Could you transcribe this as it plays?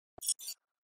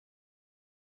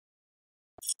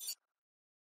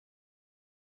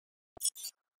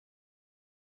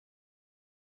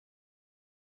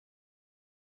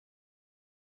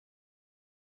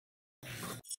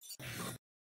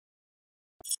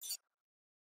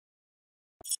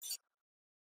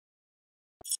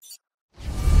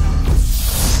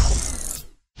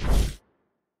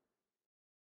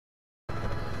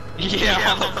Yeah,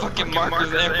 all the fucking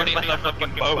markers, everybody on the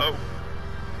fucking boat.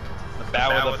 The bow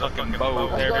of the fucking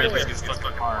boat, everybody's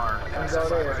fucking marked. Let's go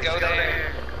there. Let's go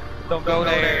there. Don't go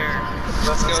there.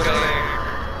 Let's go there.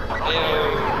 Ew.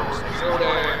 Let's go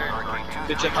there.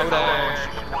 Bitch, go there.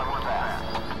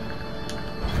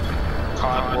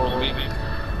 COD World League.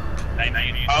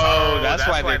 Oh, that's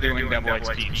why they're doing double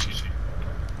XP.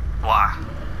 Why?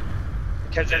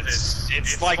 Because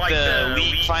it's like the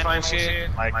elite final shit,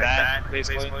 like that,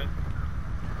 basically.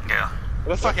 Yeah.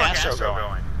 Where the fuck is Astro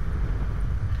going?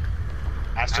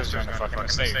 Astro's going to fucking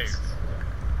States.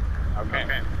 Okay.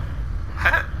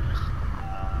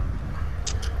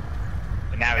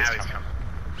 And now he's coming.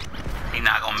 He's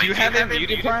not gonna make it. Do you have him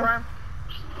muted, Prime?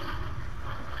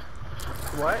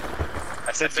 What?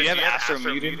 I said, do you have Astro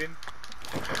muted?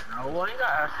 No, I ain't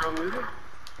got Astro muted.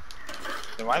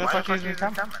 Then why the fuck is he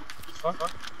coming?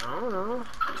 Fuck. I don't know.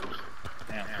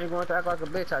 Yeah. He going to act like a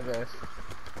bitch, I guess.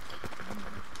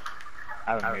 I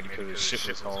don't know because his shit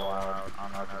was all out. I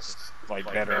don't know if it's like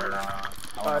better or not.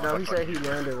 No, he said he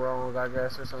landed wrong, I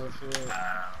guess, or some shit.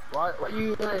 Why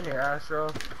you land here,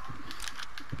 Astro?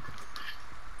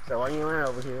 So why you land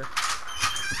over here?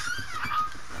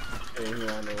 Yeah, he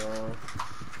landed wrong.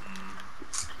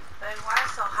 Baby, why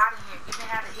it's so hot in here? You didn't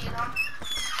have the heat on?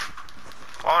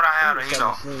 Why would I have the heat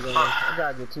on? I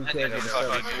gotta get 2 kids and stuff.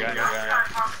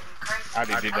 I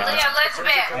already did Yeah, that.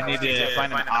 Elizabeth. I need to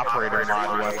find an operator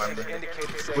mod weapon,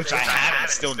 which I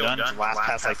haven't still done for the last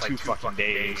past like 2 fucking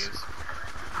days.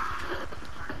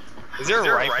 Is there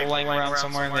a rifle lying around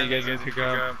somewhere that you guys need to pick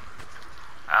up?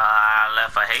 I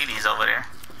left for Hades over there.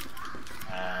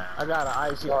 I got an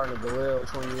ICR in the gorilla,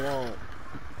 which one you want?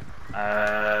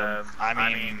 I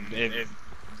mean, if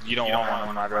you don't want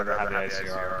one, I'd rather have the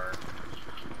ICR.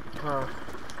 Huh.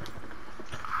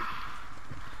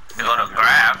 You go to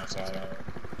grab.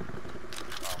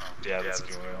 Yeah, that's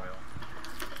good.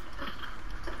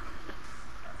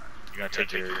 You gotta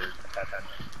take your...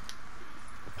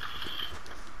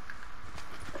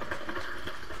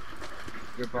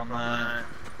 Grip on that.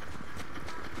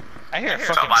 I hear a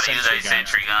fucking Somebody used a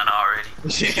sentry sentry gun already.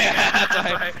 Yeah,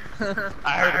 that's right.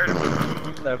 I heard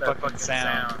the fucking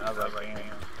sound. I was like,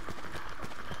 damn.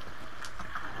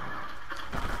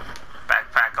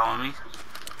 Backpack on me.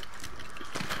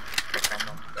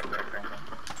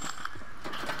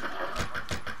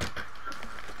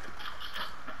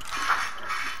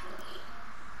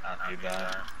 I don't need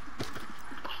that.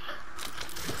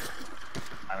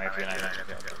 I might be not gonna get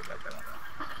that.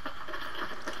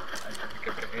 I can pick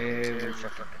up every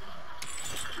fucking...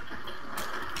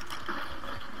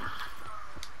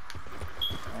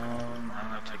 I'm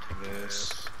gonna take this.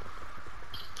 Is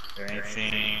there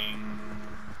anything...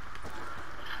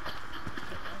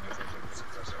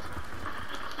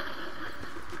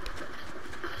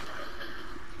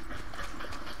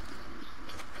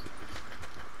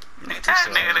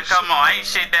 Nigga to come on, ain't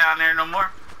shit down there no more.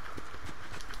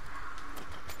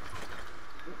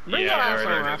 Bring your ass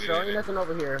on, Astro. Ain't nothing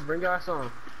over here. Bring your ass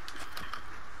on.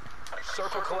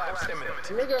 Circle collapse imminent.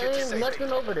 Nigga, ain't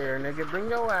nothing over there, nigga. Bring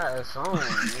your ass on,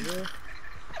 nigga.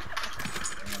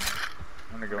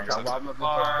 I'm gonna go I inside. got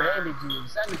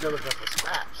bandages. That nigga look like a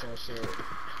scraps and shit.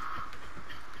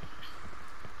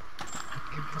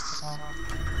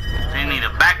 They need a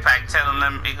backpack. Tell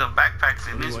them he got backpacks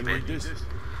in this bitch.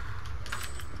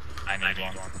 I need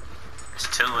one. There's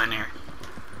 2 in here.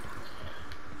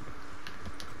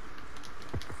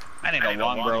 I need a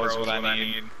longbow is what I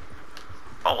need.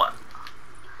 Oh what?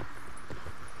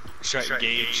 Shut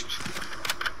gauge.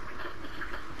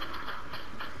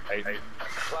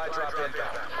 Supply drop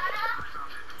inbound.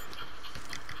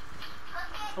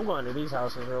 I'm going to these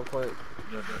houses real quick.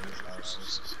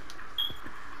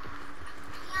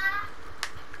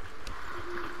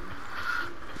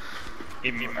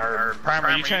 Primer,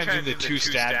 are you trying to do the 2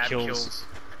 stab kills?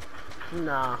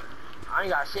 Nah, I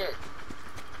ain't got shit.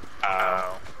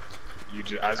 You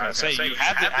do, I was gonna say, you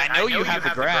have the, I know you have the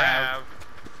grab.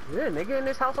 Yeah, nigga in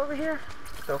this house over here?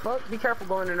 So fuck, be careful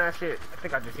going in that shit. I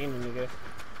think I just seen the nigga.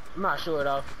 I'm not sure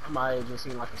though. I might have just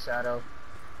seen like a shadow.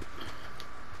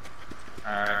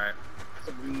 Alright.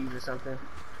 Some leaves or something.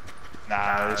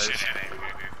 Nah, this shit ain't.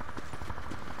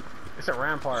 It's a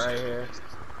rampart right here.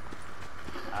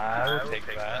 I will take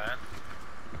that.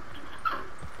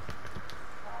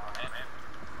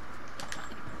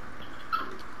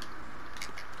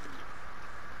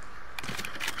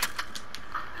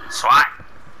 SWAT.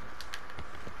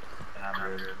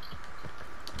 I'm good.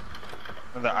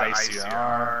 The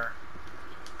ICR.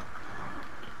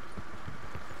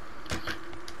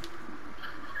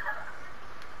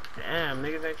 Damn,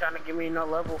 niggas ain't trying to give me no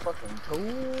level fucking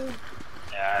 2.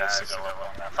 Yeah, I see.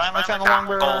 Finally found the long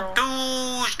barrel.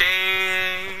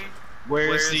 Tuesday.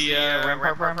 Where's the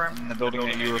rampart from? In the building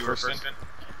that you were first in?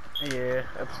 Yeah,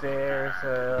 upstairs,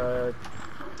 the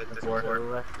floor.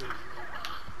 left.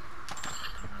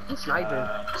 He's sniping.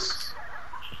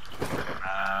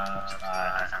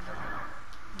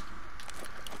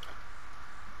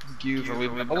 Thank you for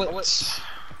leaving the bullets.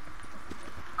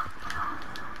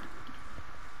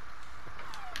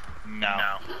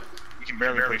 No. You can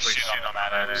barely play shit on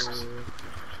that edge.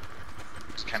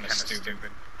 It's kind of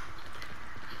stupid.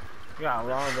 You got a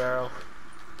long barrel.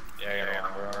 Yeah, I got a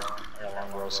long barrel. I got a long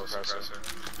barrel suppressor.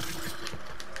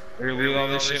 You're gonna leave all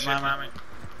this shit, mommy?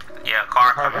 Yeah,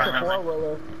 car. That's a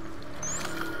four-wheeler.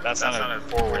 That's not a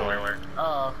four-wheeler.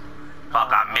 Oh.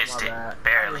 Fuck, I missed my it. bad.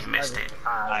 Barely missed it.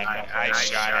 I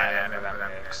shot at it.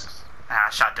 I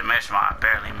shot the mesh mod,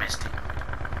 barely missed it.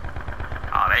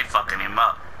 Oh, they fucking him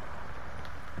up.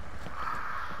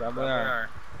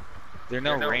 There's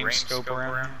no range scope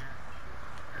around here.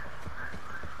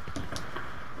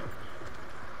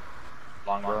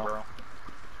 Long barrel.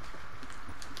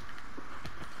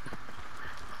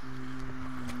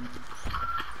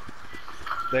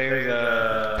 There's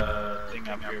a thing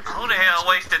up here. Who the hell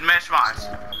wasted mesh mods?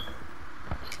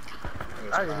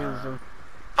 I just used them.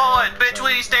 Boy, bitch,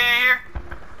 we ain't staying here.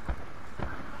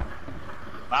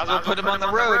 Might as well put him on the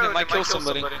road, it might kill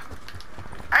somebody.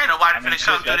 Ain't nobody finna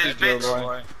come through this bitch.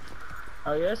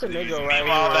 Oh yeah, it's a nigga right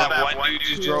Meanwhile, here. that one dude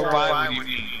just drove by. What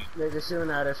do you mean? Nigga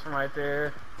shooting at us from right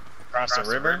there. Across the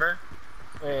river?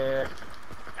 Yeah.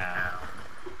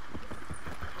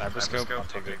 Cyberscope? I'll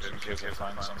take it in case I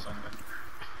find something.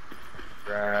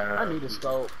 I need a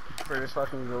scope for this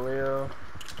fucking Galil.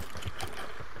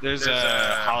 There's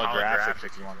a holographic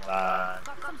if you want that.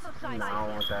 No, I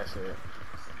don't want that shit.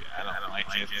 Yeah, I don't like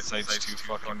it. The site's too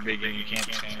fucking big and you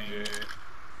can't change it.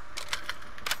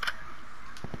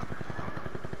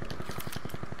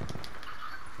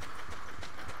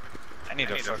 I need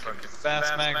a fucking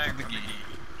fast mag to the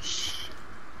geese.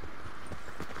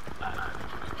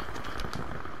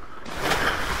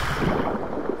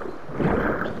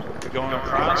 We going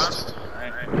across?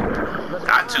 Alright.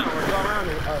 Got to. Go around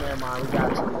it. Oh, never mind. We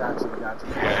got to.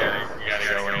 Yeah, we gotta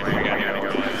go in. We gotta go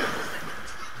in.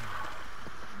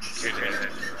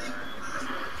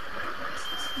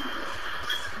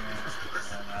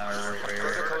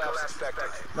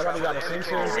 But we got a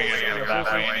sensor. We gotta go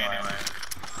that way anyway.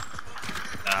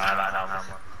 No.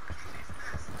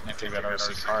 I take that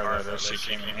RC car though. That shit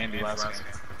came in handy last game.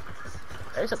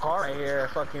 There's a car right here.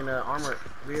 Fucking armored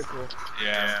vehicle.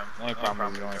 Yeah. The only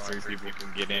problem is only 3 people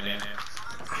can get in it.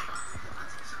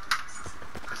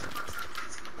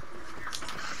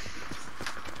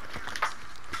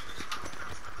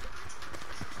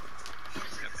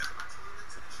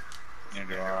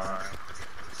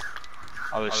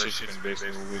 All this shit's been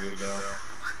basically looted though.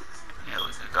 Yeah,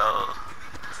 we could go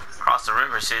across the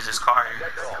river, see this car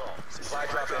here. Supply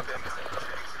drop in.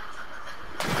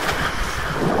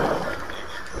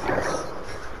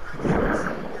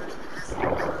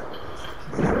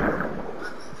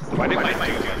 Why did my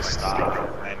dude stop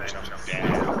and jump down?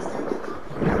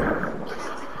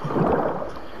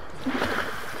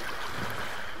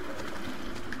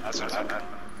 That's what happened.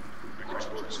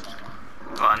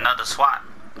 Got another SWAT.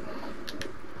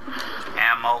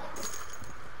 Ammo.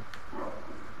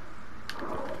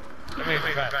 Let me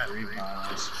think about 3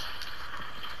 miles.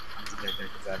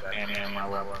 That and my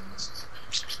weapons.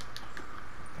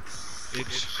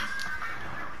 Bitch.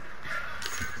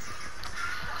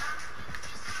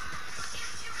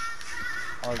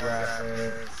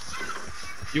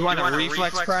 Holographic. You want a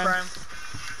reflex prime?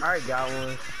 I already got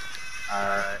one.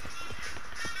 Alright.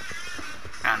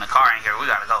 And the car ain't here. We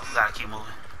gotta go. We gotta keep moving.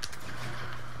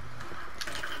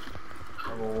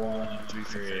 Level 1, 2,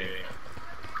 3.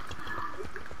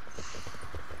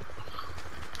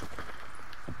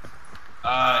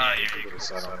 Yeah, you can put a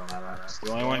sight on that.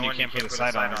 The only one you can't put a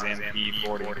sight on is the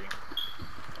MP40.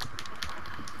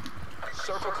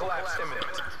 Circle collapse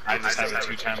imminent. I just have a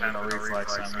 2-time and a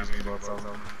reflex, so I'm using both of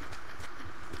them.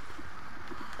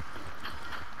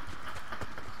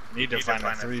 Need to find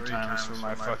a 3 times for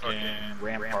my fucking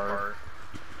rampart.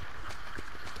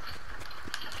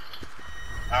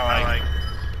 I like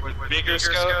with bigger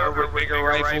scope or with bigger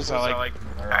rifles. I like.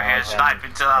 I hear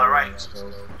sniping to our right.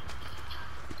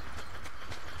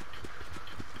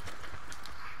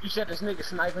 You said this nigga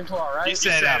sniping to our right? He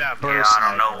said Yeah,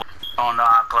 I don't know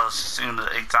how close. Seems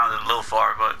 8 times a little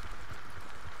far, but.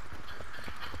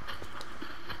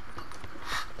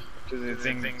 Because the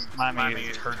thing Miami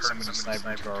has heard somebody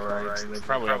sniping to our right, so they're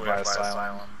probably up by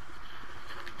Asylum.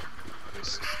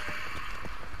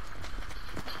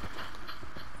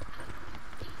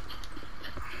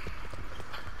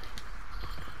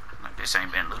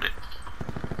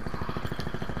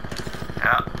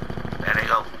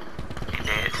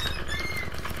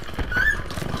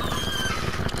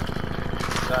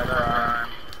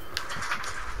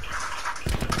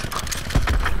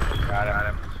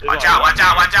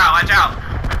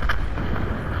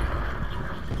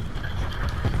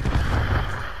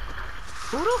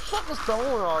 Who the fuck was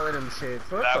throwing all of them shits?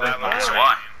 What That the was fuck? That's mine.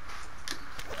 one.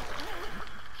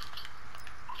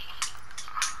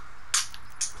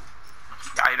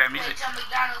 Y'all hear that music? Put your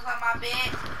McDonald's on my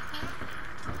bed.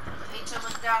 Put your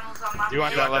McDonald's on my You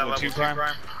want bed. that level 2 prime?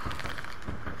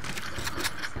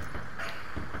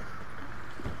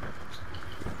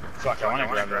 Fuck, I wanna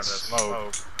grab that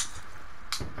smoke.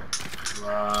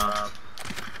 Drop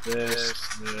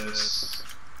this, this,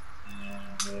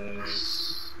 and this.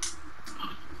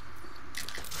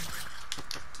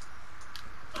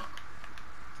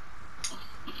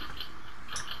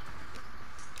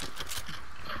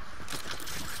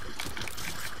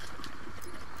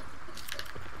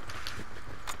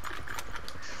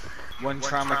 One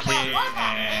trauma kit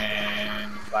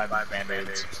and 5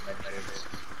 band-aids.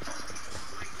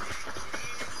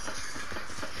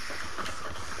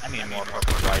 I need more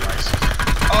fucking lights.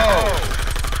 Oh!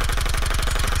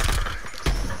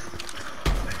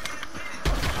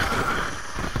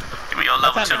 Give me your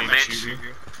level 2, bitch.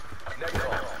 Net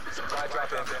call. Supply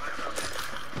drop in.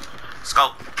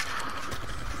 Scope.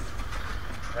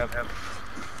 Yep.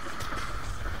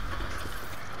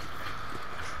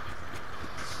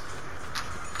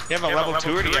 You have a level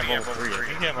 2 or do you have level 3? I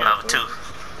think you have Level 2. You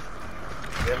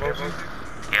have level 2?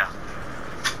 Yeah.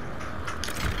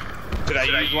 Did I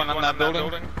use one on that building?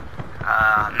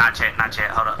 Not yet, not yet.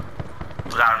 Hold up.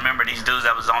 We gotta remember these dudes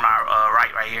that was on our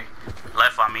right here.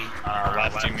 Left on me.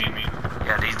 Left, you mean?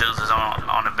 Yeah, these dudes is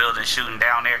on the building shooting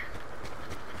down there.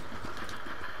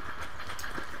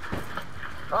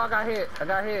 Oh, I got hit. I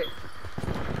got hit.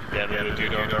 Yeah, the other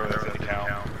dude over there for the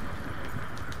cow.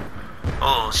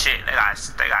 Oh shit, they got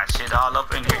shit all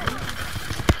up in here.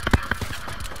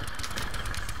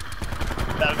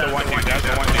 That's the one dude, that's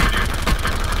the one dude.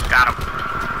 Got him.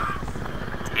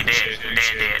 He dead, he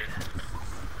dead.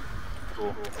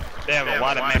 Cool. They have a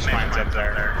lot of mesh mines up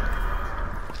there.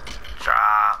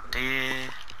 Drop this.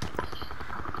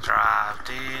 Drop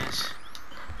this.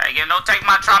 Hey, you don't take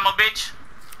my trauma, bitch.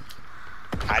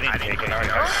 I didn't take it. I already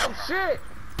got it. Oh shit!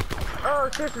 Oh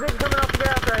shit! The nigga coming off the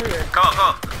gas right here. Go,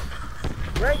 go.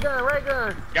 Ray gun, ray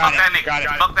gun. Fuck that nigga. Got it.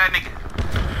 Fuck that nigga.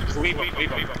 Just leave him,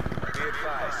 leave him. Be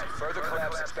advised. Further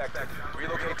collapse expected.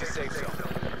 Relocate to safe zone.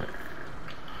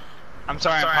 I'm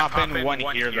sorry, I'm popping one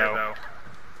here though.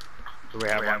 Do we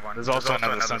have one? There's also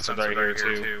another sensor right here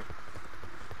too.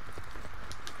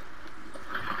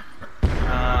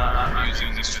 I'm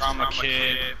using this trauma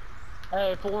kit.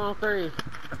 Hey, 4 on 3.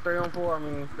 3 on 4. I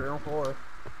mean, 3 on 4.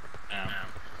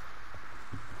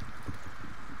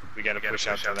 We gotta push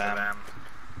out to them.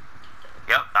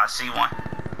 Yep, I see one.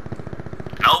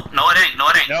 Nope, no it ain't, no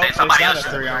it ain't. Nope, There's somebody it's else.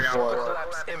 not a 3 on 4.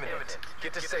 Collapse imminent.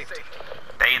 Get to safety.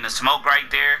 They in the smoke right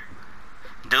there.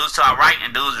 Dudes to our right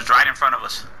and dudes is right in front of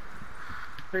us.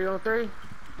 3 on 3.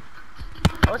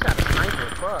 Oh, it's got a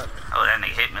sniper. Fuck. Oh, that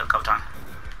nigga hit me a couple times.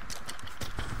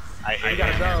 I You hate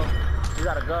gotta it. go. You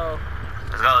gotta go.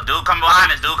 Let's go. Dude coming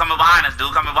behind us, dude coming behind us,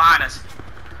 dude coming behind us.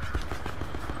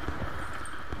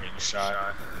 Getting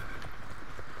shot.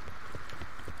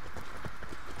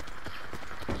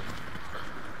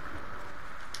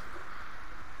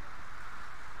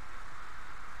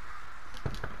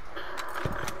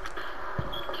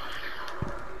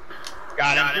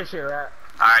 Got him. Good shit, right?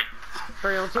 Alright.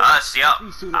 3 on 2. Us, yep.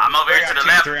 I'm over here to the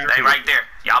left. 3 on They 2. right there.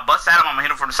 Y'all bust at them, I'm gonna hit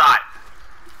them from the side.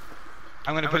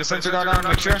 I'm gonna put a sensor dart on,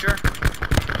 make sure.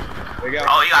 There you go.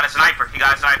 Oh, he got a sniper. He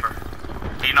got a sniper.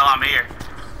 He know I'm here.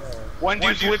 One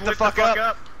dude flipped the fuck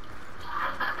up.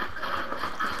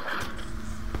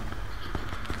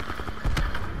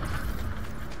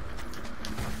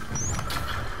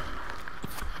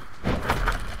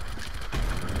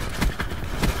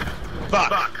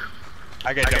 Fuck.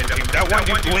 I got double team. That one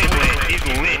dude's lit. He's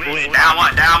lit. Down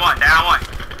one, down one, down one.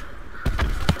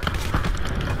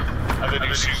 Other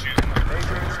dude shooting.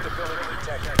 Neighboring stability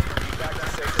detected. Back to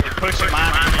safety. Pushing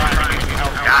mine.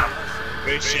 Got him.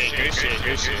 Good shit. Get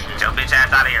your bitch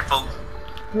ass out of here, fool.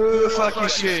 Fuck your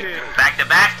shit. Back to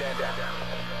back. Stand down.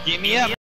 Get me up.